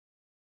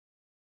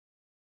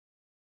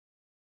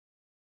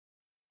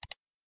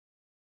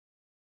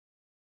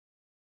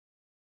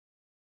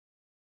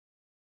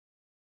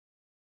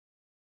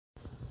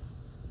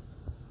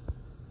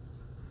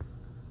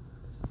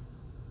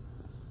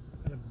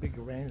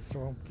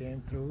rainstorm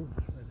came through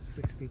at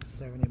 60 to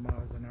 70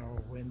 miles an hour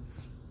winds.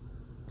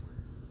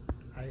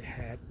 I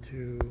had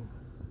to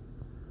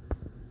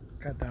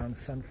cut down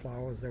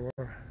sunflowers that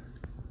were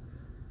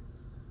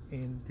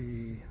in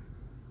the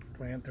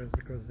planters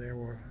because they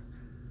were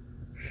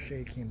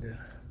shaking the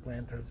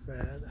planters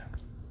bad.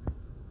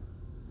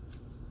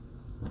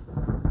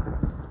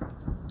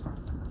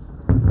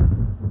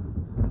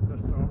 The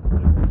storm's still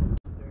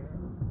there.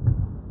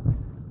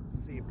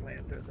 Sea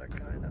planters are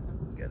kind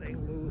of getting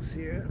loose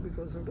here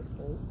because of the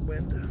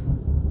wind.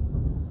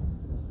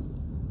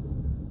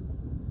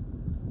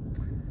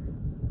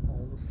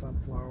 All the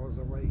sunflowers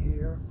are right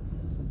here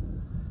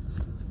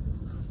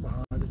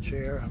behind the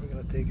chair. We're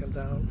going to take them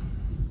down.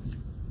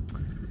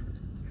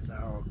 And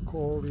our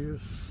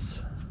Coleus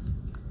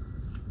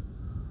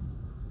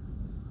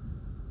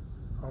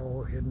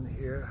all hidden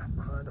here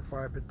behind the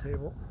fire pit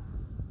table.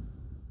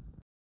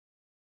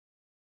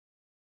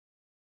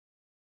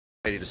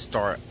 Ready to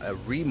start a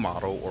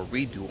remodel or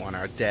redo on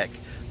our deck.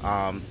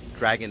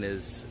 Dragon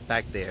is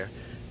back there,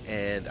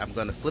 and I'm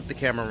going to flip the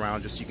camera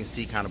around just so you can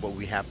see kind of what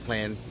we have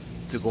planned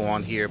to go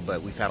on here.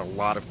 But we've had a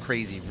lot of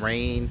crazy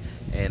rain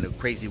and a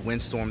crazy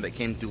windstorm that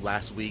came through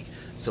last week,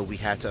 so we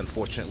had to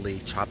unfortunately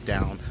chop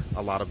down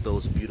a lot of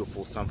those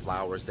beautiful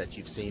sunflowers that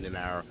you've seen in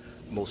our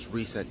most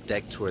recent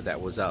deck tour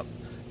that was up.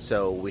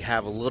 So we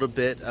have a little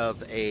bit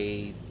of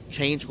a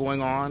change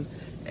going on,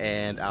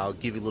 and I'll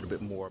give you a little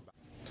bit more about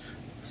it.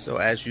 So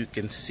as you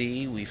can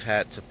see, we've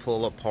had to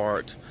pull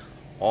apart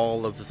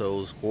all of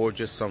those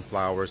gorgeous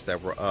sunflowers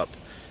that were up.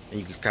 And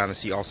you can kind of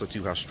see also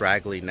too how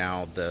straggly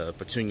now the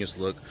petunias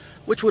look,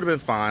 which would have been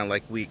fine.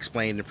 Like we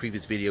explained in the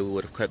previous video, we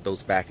would have cut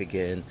those back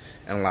again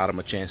and allowed them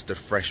a chance to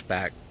flush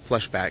back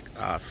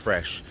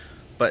fresh.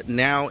 But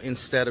now,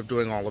 instead of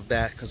doing all of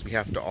that, because we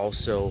have to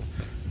also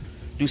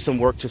do some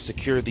work to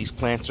secure these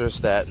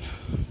planters that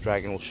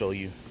Dragon will show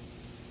you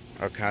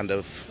are kind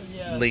of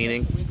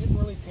leaning. We didn't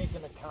really take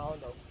into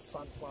account of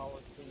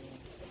sunflowers being,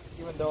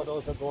 even though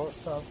those are dwarf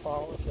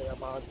sunflowers, they're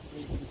about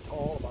 3 feet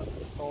tall, about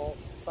this tall.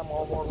 Some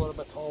are more a little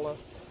bit taller,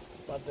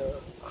 but the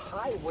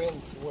high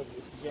winds would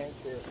yank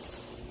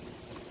this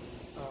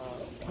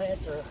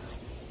planter,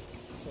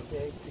 so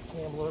they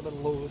became a little bit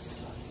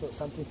loose. So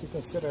something to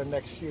consider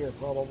next year,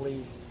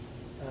 probably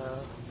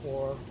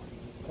for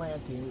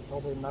planting. We're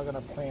probably not going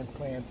to plant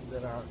plants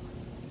that are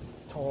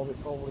tall. We're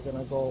probably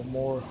going to go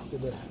more to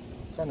the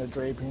kind of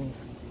draping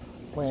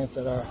plants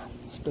that are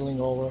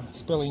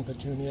spilling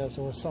petunias,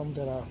 or some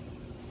that are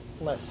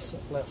less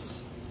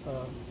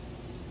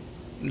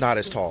not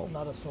as tall,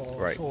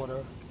 right.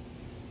 Shorter.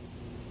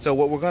 So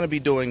what we're going to be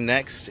doing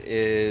next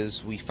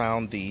is we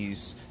found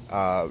these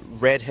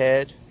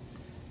redhead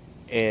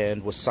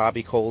and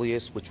wasabi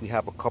coleus, which we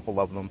have a couple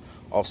of them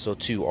also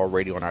too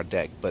already on our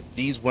deck, but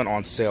these went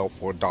on sale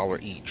for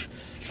 $1 each.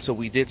 So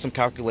we did some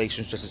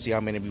calculations just to see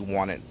how many we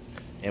wanted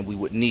and we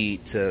would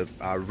need to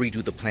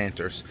redo the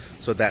planters.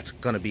 So that's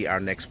going to be our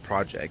next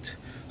project.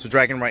 So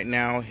Dragon right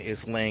now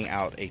is laying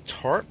out a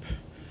tarp,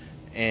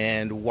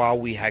 and while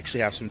we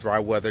actually have some dry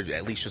weather,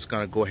 at least just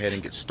going to go ahead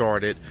and get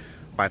started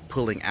by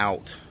pulling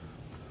out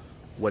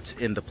what's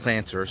in the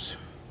planters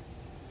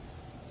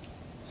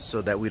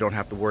so that we don't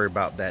have to worry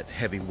about that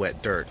heavy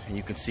wet dirt. And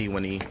you can see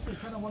when he... So you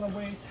kind of want to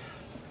wait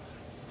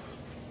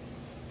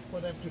for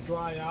them to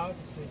dry out,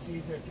 so it's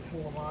easier to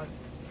pull them out.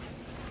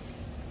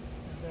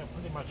 And they're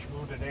pretty much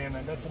rooted in,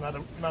 and that's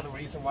another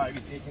reason why we're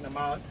taking them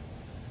out.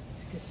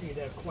 You can see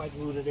they're quite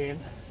rooted in.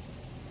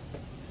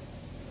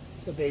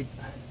 So they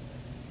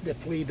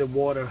deplete the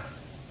water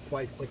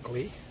quite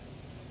quickly.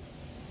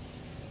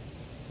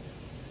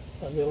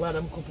 And we let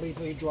them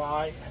completely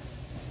dry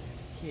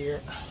here,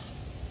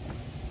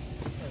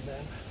 and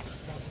then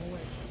pass away.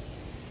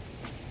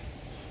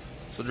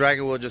 So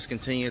Dragon will just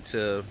continue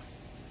to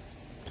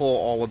pull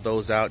all of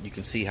those out. You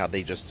can see how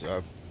they just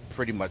are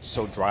pretty much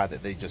so dry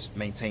that they just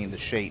maintain the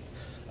shape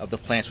of the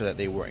planter that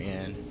they were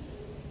in.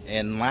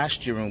 And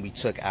last year when we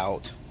took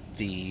out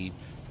the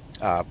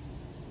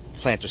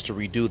planters to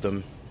redo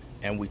them,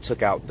 and we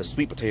took out the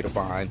sweet potato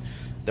vine,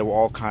 there were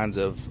all kinds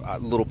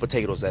of little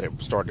potatoes that it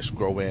started to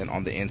grow in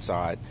on the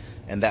inside,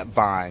 and that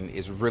vine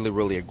is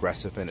really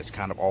aggressive, and it's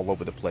kind of all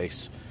over the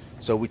place.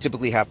 So we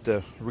typically have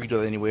to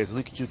redo it anyways.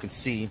 Look, you can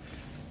see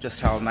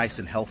just how nice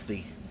and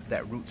healthy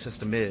that root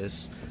system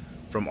is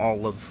from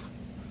all of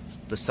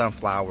the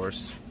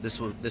sunflowers.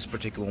 This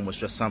particular one was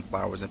just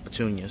sunflowers and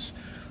petunias.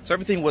 So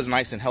everything was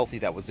nice and healthy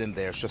that was in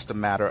there. It's just a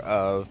matter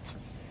of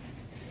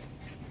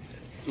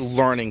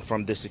learning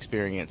from this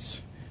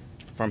experience,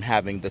 from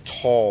having the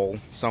tall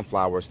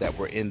sunflowers that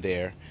were in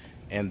there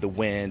and the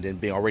wind,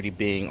 and already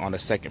being on a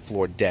second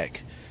floor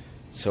deck.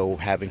 So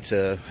having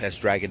to, as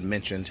Dragon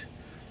mentioned,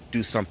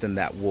 do something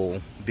that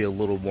will be a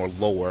little more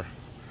lower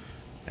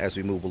as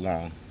we move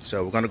along.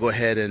 So we're going to go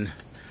ahead and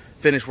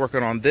finish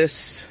working on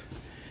this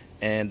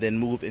and then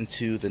move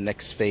into the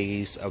next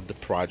phase of the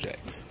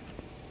project.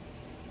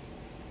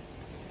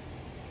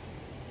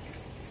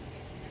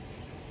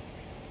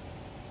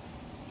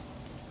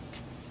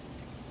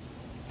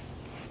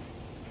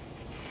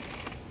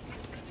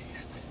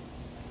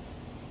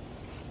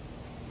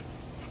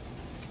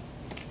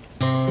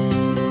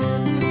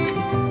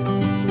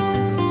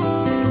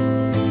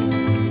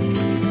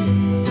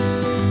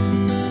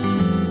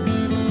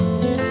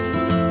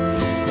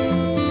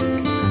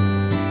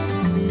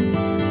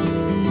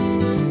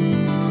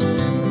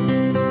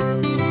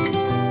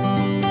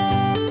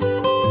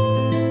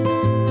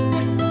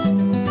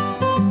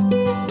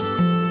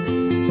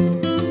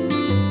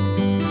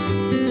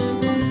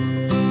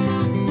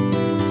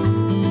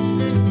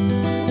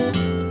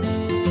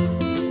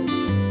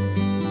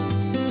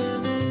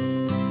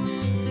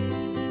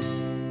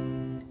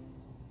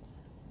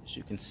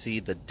 can see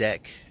the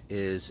deck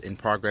is in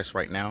progress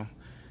right now.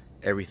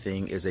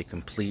 Everything is a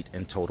complete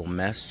and total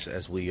mess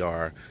as we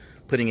are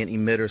putting in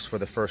emitters for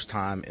the first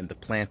time in the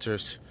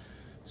planters.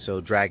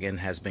 So Dragon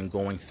has been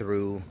going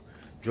through,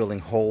 drilling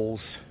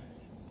holes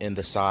in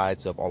the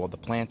sides of all of the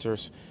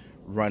planters,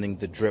 running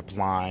the drip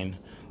line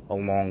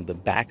along the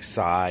back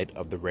side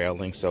of the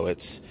railing, so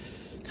it's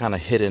kind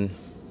of hidden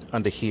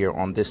under here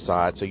on this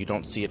side, so you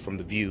don't see it from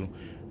the view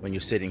when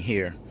you're sitting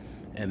here,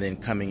 and then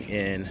coming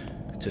in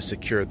to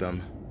secure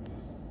them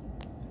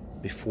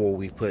before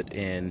we put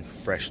in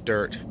fresh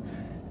dirt,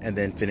 and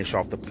then finish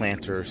off the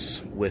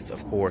planters with,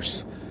 of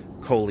course,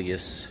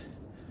 Coleus,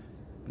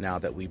 now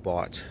that we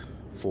bought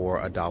for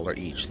 $1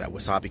 each, that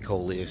Wasabi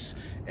Coleus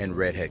and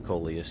Redhead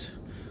Coleus.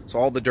 So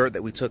all the dirt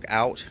that we took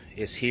out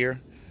is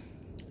here.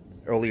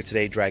 Earlier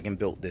today, Dragon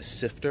built this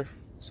sifter,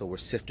 so we're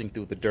sifting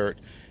through the dirt,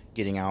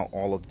 getting out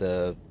all of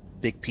the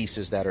big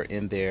pieces that are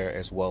in there,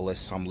 as well as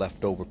some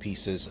leftover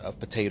pieces of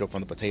potato from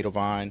the potato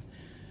vine,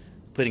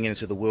 putting it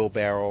into the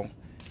wheelbarrow,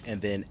 and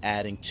then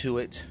adding to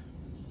it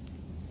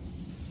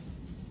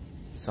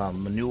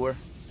some manure,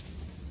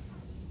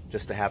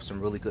 just to have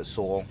some really good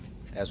soil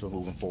as we're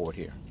moving forward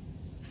here.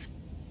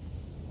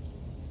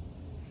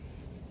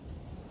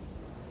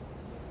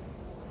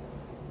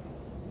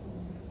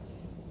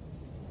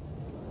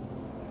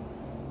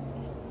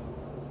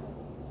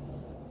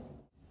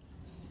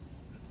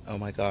 Oh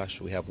my gosh,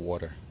 we have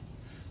water.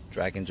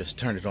 Dragon just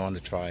turned it on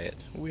to try it.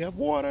 We have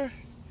water.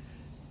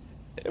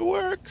 It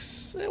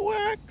works. It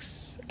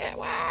works. It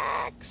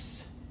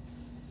works.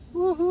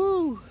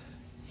 Woohoo.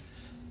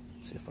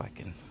 Let's see if I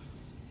can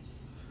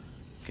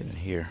get in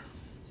here.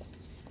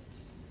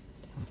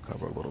 I'll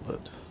cover a little bit.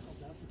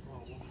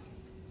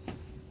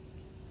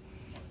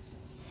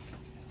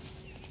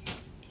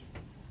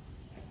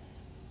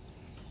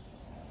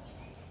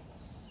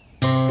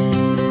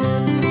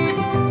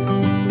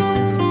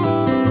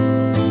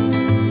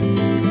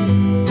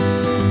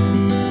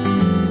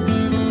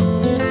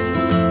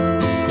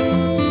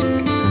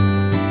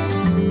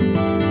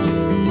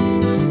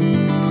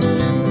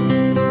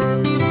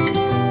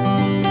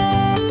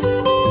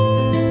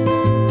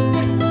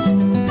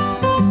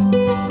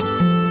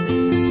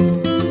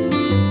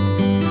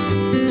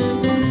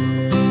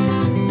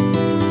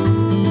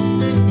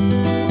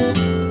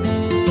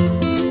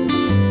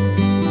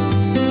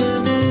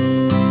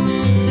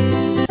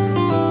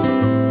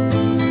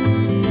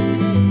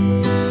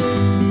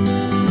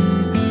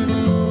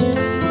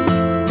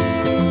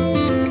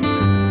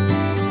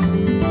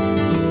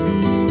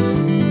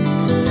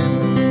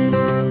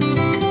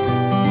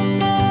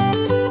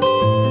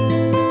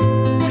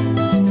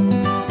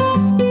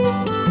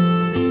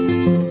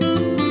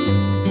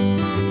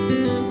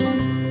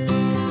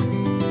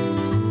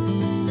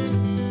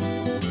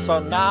 So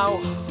now,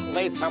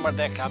 late summer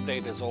deck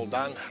update is all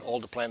done.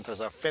 All the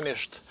planters are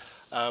finished.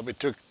 We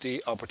took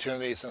the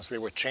opportunity, since we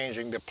were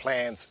changing the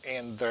plants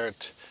and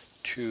dirt,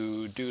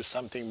 to do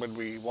something that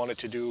we wanted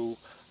to do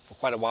for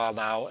quite a while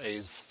now,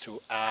 is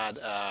to add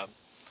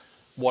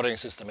watering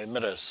system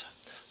emitters.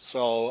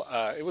 So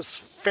it was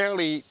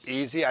fairly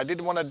easy. I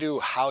didn't want to do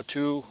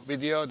how-to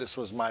video. This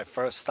was my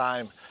first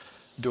time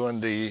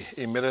doing the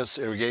emitters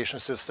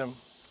irrigation system.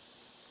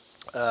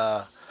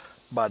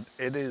 But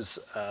it is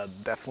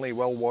definitely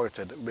well worth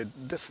it. With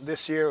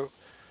this year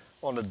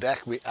on the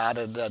deck, we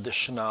added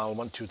additional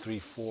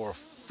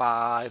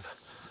 5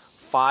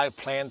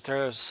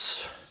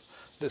 planters.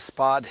 This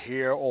spot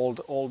here,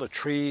 all the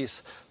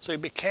trees. So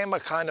it became a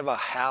kind of a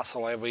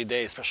hassle every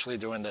day, especially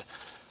during the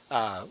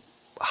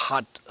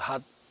hot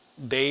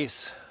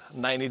days,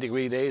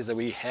 90-degree days that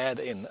we had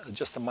in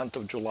just the month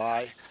of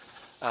July.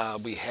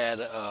 We had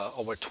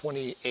over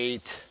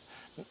 28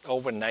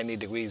 over 90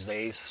 degrees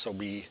days, so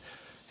we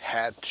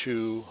had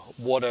to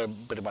water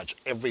pretty much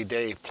every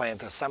day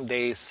planters. Some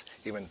days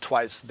even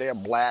twice. They're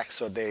black,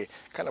 so they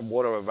kind of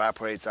water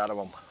evaporates out of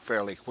them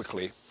fairly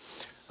quickly.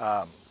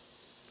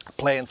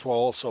 Plants were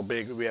also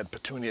big. We had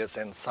petunias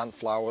and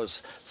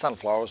sunflowers.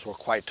 Sunflowers were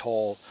quite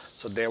tall,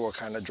 so they were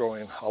kind of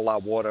drawing a lot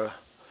of water,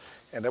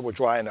 and they were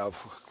drying up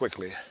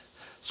quickly.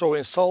 So we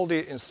installed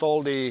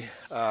the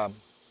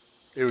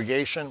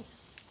irrigation.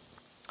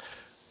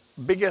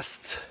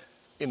 Biggest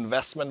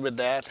investment with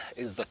that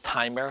is the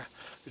timer,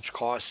 which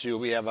costs you,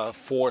 we have a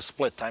 4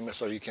 split timer,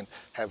 so you can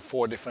have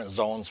 4 different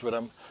zones with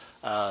them.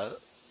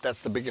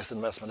 That's the biggest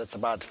investment. That's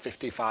about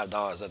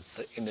 $55. That's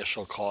the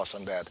initial cost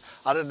on that.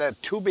 Other than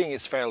that, tubing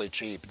is fairly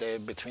cheap. They're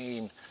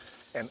between,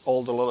 and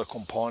all the little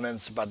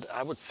components, but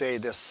I would say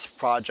this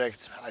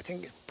project, I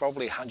think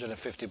probably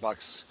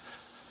 $150,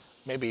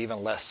 maybe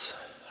even less.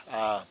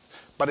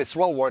 But it's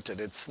well worth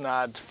it. It's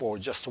not for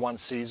just one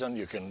season.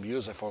 You can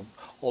use it for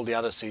all the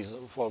other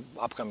seasons, for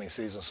upcoming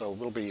seasons, so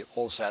we'll be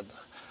all set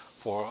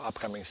for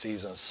upcoming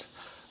seasons.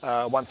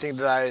 One thing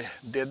that I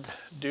did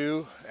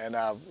do, and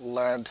I've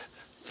learned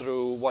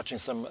through watching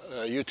some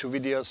YouTube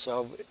videos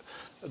of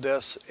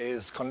this,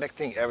 is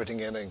connecting everything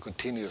in a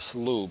continuous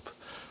loop.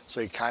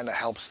 So it kind of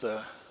helps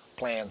the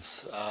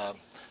plants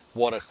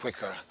water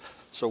quicker.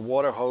 So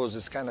water hose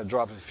is kind of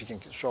dropped, if you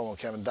can show them,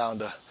 Kevin,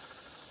 down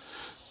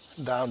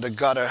down the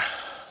gutter.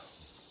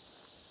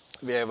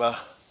 We have a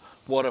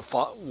water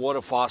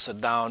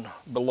faucet down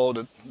below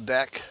the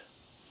deck.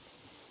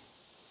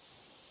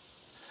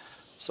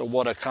 So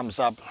water comes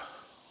up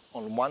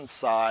on one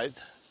side,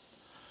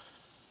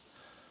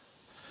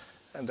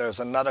 and there's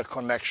another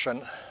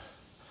connection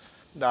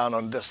down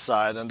on this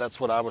side, and that's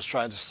what I was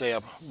trying to say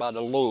about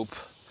the loop.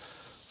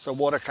 So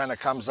water kind of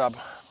comes up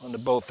on the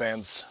both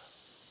ends.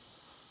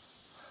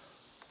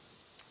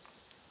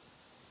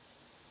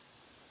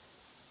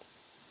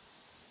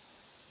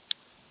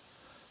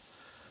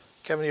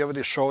 Kevin, you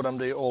already showed them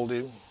the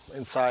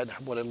inside,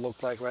 what it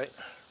looked like, right?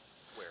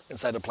 Where?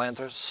 Inside the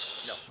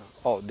planters? No.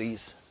 Oh,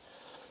 these.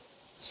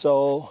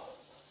 So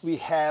we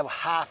have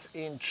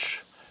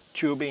 1/2-inch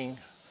tubing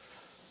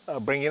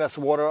bringing us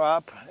water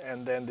up,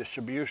 and then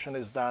distribution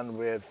is done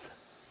with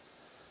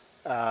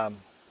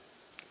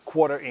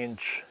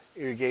 1/4-inch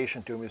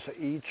irrigation tubing. So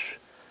each,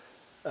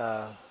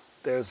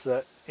 there's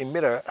an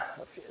emitter,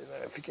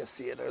 if you can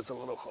see it, there's a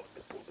little hole. Let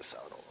me pull this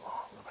out.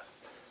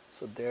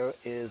 So there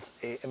is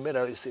a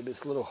emitter. You see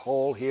this little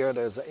hole here,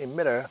 there's an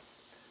emitter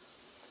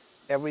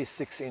every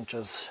 6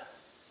 inches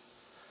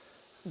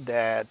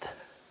that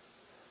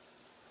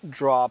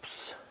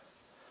drops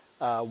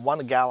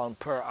 1 gallon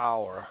per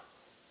hour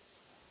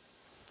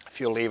if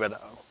you leave it.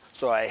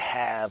 So I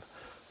have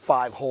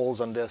 5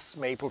 holes on this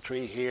maple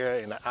tree here.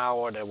 In an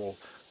hour that will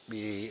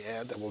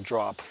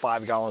drop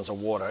 5 gallons of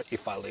water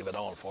if I leave it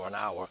on for an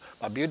hour.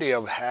 The beauty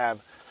of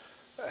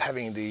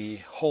having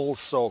the holes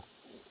so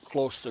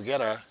close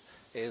together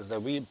is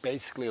that we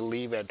basically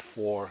leave it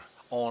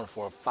on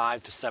for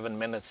 5 to 7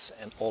 minutes,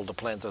 and all the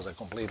planters are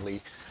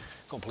completely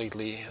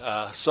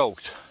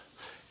soaked.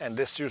 And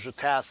this usual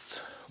task,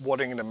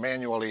 watering them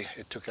manually,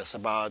 it took us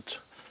about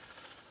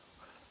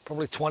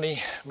probably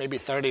 20, maybe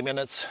 30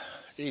 minutes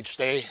each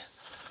day.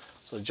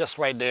 So just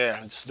right there,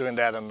 just doing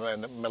that in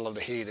the middle of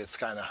the heat, it's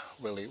kind of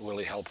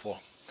really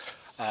helpful.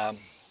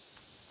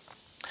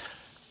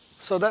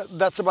 So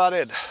that's about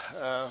it.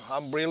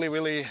 I'm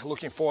really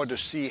looking forward to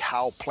see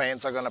how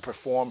plants are going to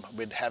perform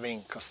with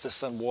having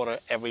consistent water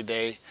every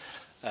day.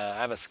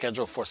 I have a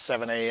schedule for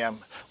 7 a.m.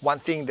 One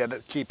thing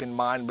that keep in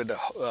mind with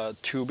the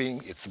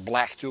tubing, it's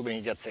black tubing.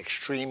 It gets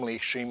extremely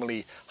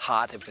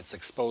hot if it's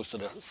exposed to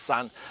the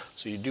sun.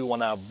 So you do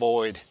want to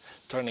avoid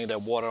turning the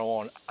water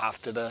on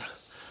after the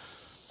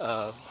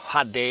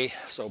hot day.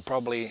 So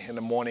probably in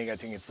the morning, I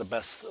think it's the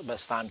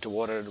best time to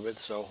water it with.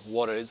 So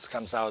water, it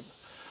comes out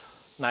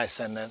nice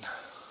and then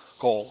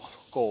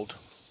cold.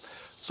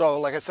 So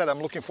like I said, I'm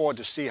looking forward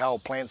to see how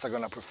plants are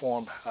going to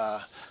perform.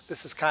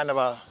 This is kind of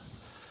a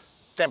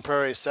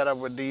temporary setup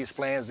with these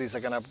plants. These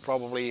are going to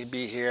probably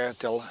be here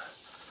till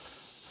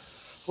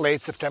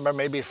late September,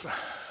 maybe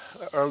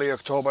early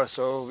October.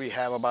 So we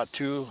have about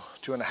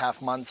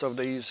 2.5 months of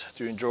these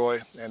to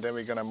enjoy, and then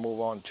we're going to move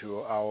on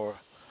to our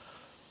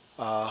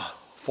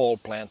fall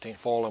planting,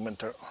 fall and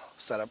winter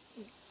setup.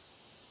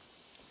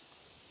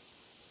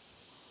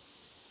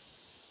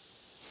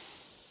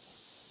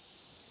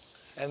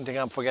 Anything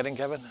I'm forgetting,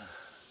 Kevin?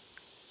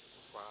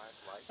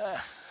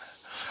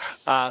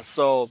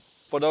 So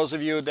for those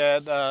of you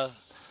that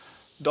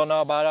don't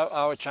know about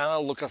our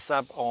channel, look us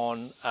up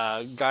on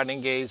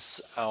Gardening Gays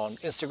on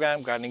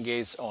Instagram, Gardening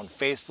Gays on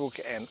Facebook,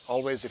 and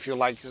always, if you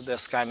like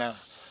this kind of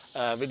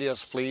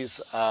videos, please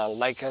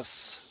like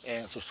us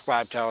and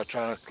subscribe to our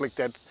channel. Click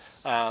that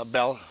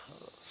bell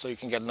so you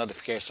can get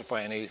notification for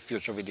any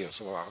future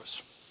videos of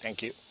ours.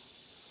 Thank you.